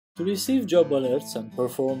To receive job alerts and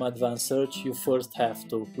perform advanced search, you first have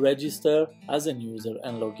to register as a user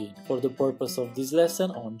and log in. For the purpose of this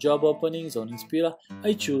lesson on job openings on Inspira,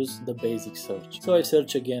 I choose the basic search. So I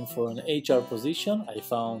search again for an HR position. I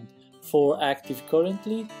found 4 active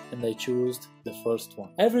currently and I choose the first one.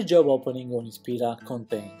 Every job opening on Inspira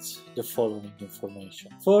contains the following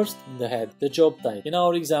information. First, in the head, the job type. In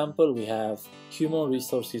our example, we have Human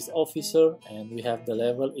Resources Officer and we have the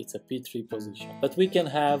level, it's a P3 position. But we can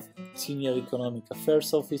have Senior Economic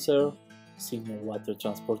Affairs Officer, Senior Water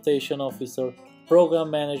Transportation Officer, Program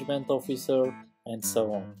Management Officer, and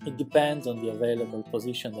so on. It depends on the available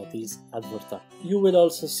position that is advertised. You will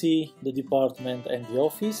also see the department and the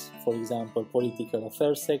office, for example, Political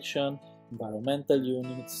Affairs section, Environmental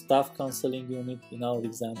unit, Staff Counseling unit. In our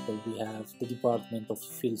example, we have the Department of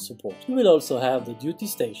Field Support. You will also have the duty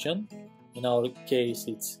station. In our case,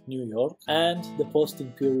 it's New York, and the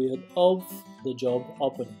posting period of the job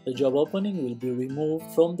opening. The job opening will be removed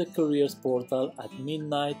from the careers portal at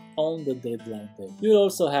midnight on the deadline day. You will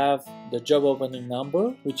also have the job opening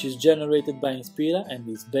number, which is generated by Inspira and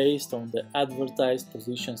is based on the advertised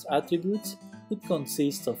positions attributes. It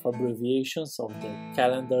consists of abbreviations of the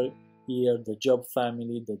calendar year, the job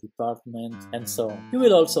family, the department, and so on. You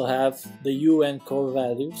will also have the UN core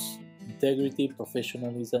values: integrity,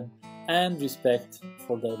 professionalism, and respect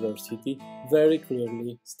for diversity, very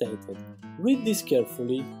clearly stated. Read this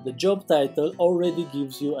carefully. The job title already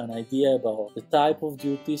gives you an idea about the type of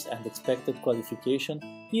duties and expected qualification,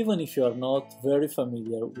 even if you are not very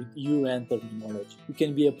familiar with UN terminology. You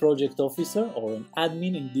can be a project officer or an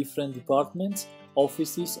admin in different departments,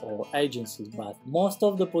 offices, or agencies, but most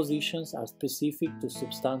of the positions are specific to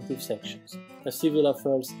substantive sections. A civil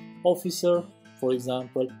affairs officer, for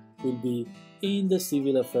example, will be in the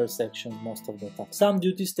civil affairs section most of the time. Some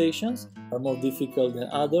duty stations are more difficult than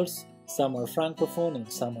others. Some are francophone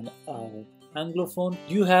and some are anglophone.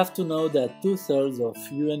 You have to know that 2/3 of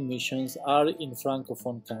UN missions are in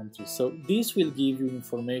francophone countries, so this will give you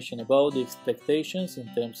information about the expectations in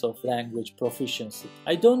terms of language proficiency.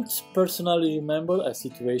 I don't personally remember a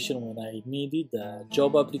situation when I needed a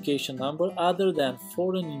job application number other than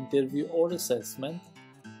for an interview or assessment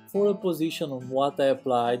for a position on what I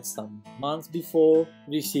applied some months before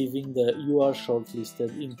receiving the "You are shortlisted"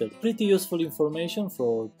 interview. Pretty useful information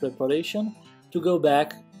for preparation to go back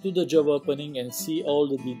to the job opening and see all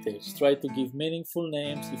the details. Try to give meaningful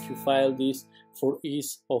names if you file this for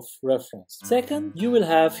ease of reference. Second, you will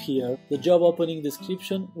have here the job opening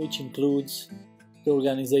description, which includes the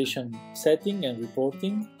organization setting and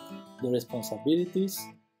reporting, the responsibilities,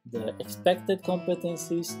 the expected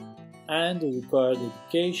competencies, and the required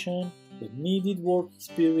education, the needed work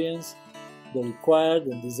experience, the required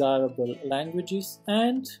and desirable languages,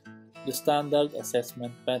 and the standard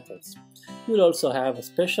assessment methods. You will also have a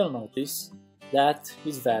special notice that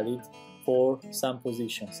is valid for some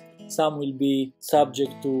positions. Some will be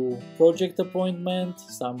subject to project appointment,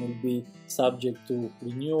 some will be subject to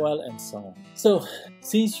renewal, and so on. So,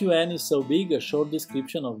 since UN is so big, a short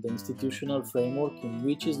description of the institutional framework in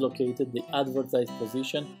which is located the advertised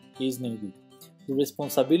position is needed. The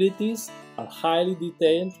responsibilities are highly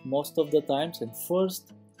detailed most of the times, and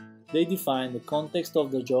first they define the context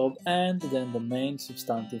of the job and then the main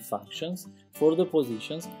substantive functions for the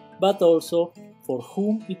positions, but also for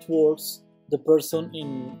whom it works, the person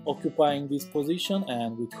in occupying this position,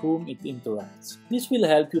 and with whom it interacts. This will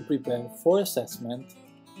help you prepare for assessment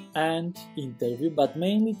and interview, but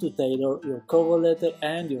mainly to tailor your cover letter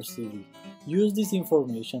and your CV. Use this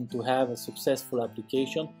information to have a successful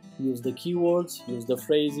application. Use the keywords, use the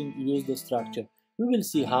phrasing, use the structure. We will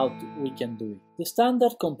see how we can do it. The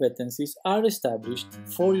standard competencies are established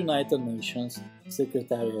for United Nations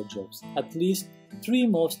Secretariat jobs. At least 3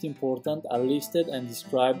 most important are listed and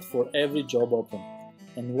described for every job opening,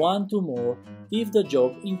 and 1-2 more if the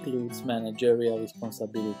job includes managerial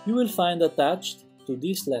responsibility. You will find attached to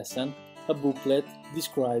this lesson a booklet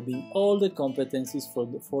describing all the competencies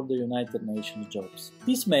for the United Nations jobs.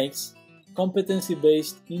 This makes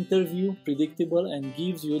competency-based interview predictable and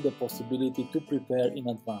gives you the possibility to prepare in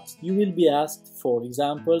advance. You will be asked for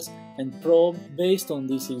examples and probe based on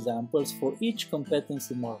these examples for each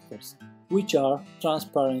competency markers, which are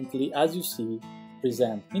transparently, as you see,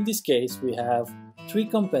 present. In this case, we have 3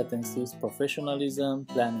 competencies: professionalism,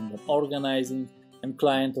 planning and organizing, and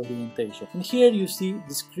client orientation. And here you see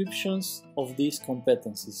descriptions of these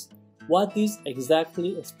competencies. What is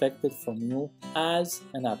exactly expected from you as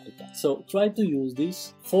an applicant. So try to use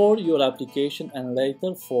this for your application and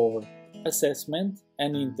later for assessment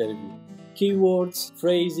and interview. keywords,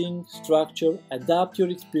 phrasing, structure. Adapt your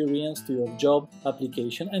experience to your job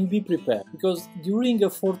application and be prepared, because during a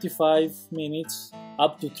 45 minutes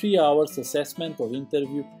up to 3 hours assessment or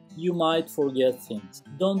interview, you might forget things.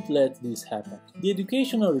 Don't let this happen. The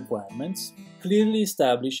educational requirements clearly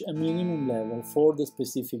establish a minimum level for the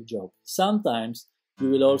specific job. Sometimes you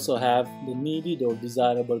will also have the needed or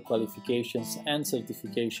desirable qualifications and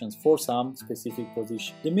certifications for some specific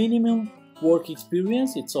position. The minimum work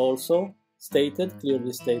experience, it's also stated,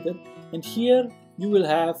 clearly stated, and here you will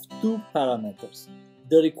have two parameters: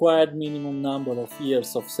 the required minimum number of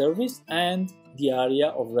years of service and the area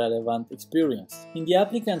of relevant experience. In the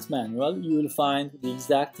applicant's manual, you will find the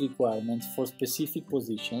exact requirements for specific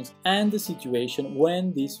positions and the situation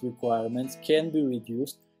when these requirements can be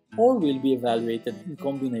reduced or will be evaluated in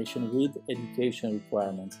combination with education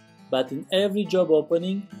requirements. But in every job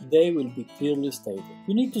opening, they will be clearly stated.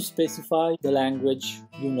 You need to specify the language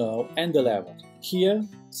you know and the level. Here,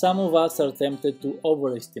 some of us are tempted to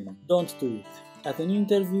overestimate. Don't do it. At an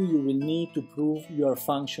interview, you will need to prove you are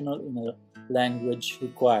functional in a language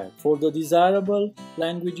required. For the desirable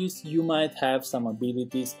languages, you might have some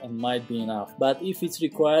abilities and might be enough. But if it's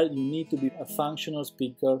required, you need to be a functional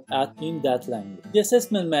speaker in that language. The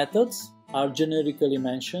assessment methods are generically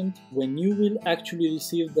mentioned. When you will actually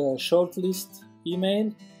receive the shortlist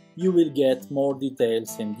email, you will get more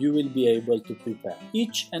details and you will be able to prepare.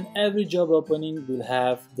 Each and every job opening will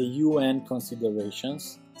have the UN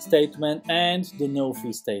considerations statement and the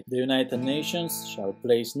no-fee statement. The United Nations shall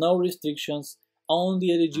place no restrictions on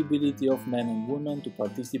the eligibility of men and women to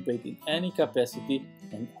participate in any capacity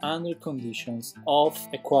and under conditions of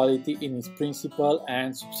equality in its principal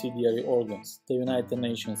and subsidiary organs. The United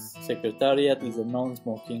Nations Secretariat is a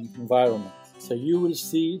non-smoking environment. So you will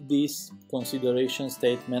see this consideration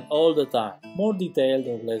statement all the time, more detailed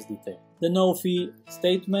or less detailed. The no-fee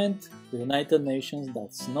statement: the United Nations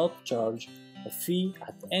does not charge a fee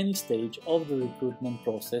at any stage of the recruitment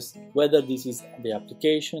process, whether this is the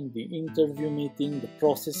application, the interview meeting, the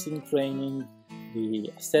processing training,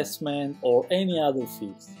 the assessment, or any other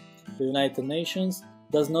fees. The United Nations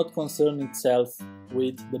does not concern itself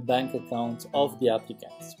with the bank accounts of the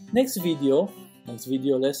applicants. Next video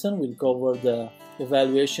lesson will cover the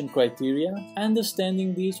evaluation criteria.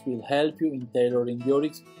 Understanding this will help you in tailoring your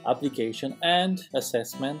application and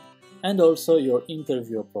assessment, and also your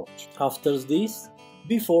interview approach. After this,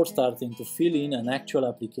 before starting to fill in an actual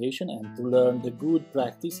application and to learn the good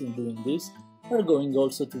practice in doing this, we're going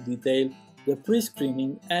also to detail the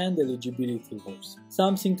pre-screening and eligibility rules.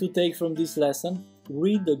 Something to take from this lesson: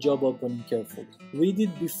 read the job opening carefully. Read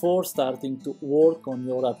it before starting to work on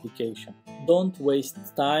your application. Don't waste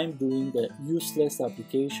time doing the useless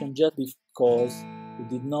application just because you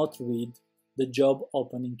did not read the job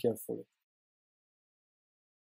opening carefully.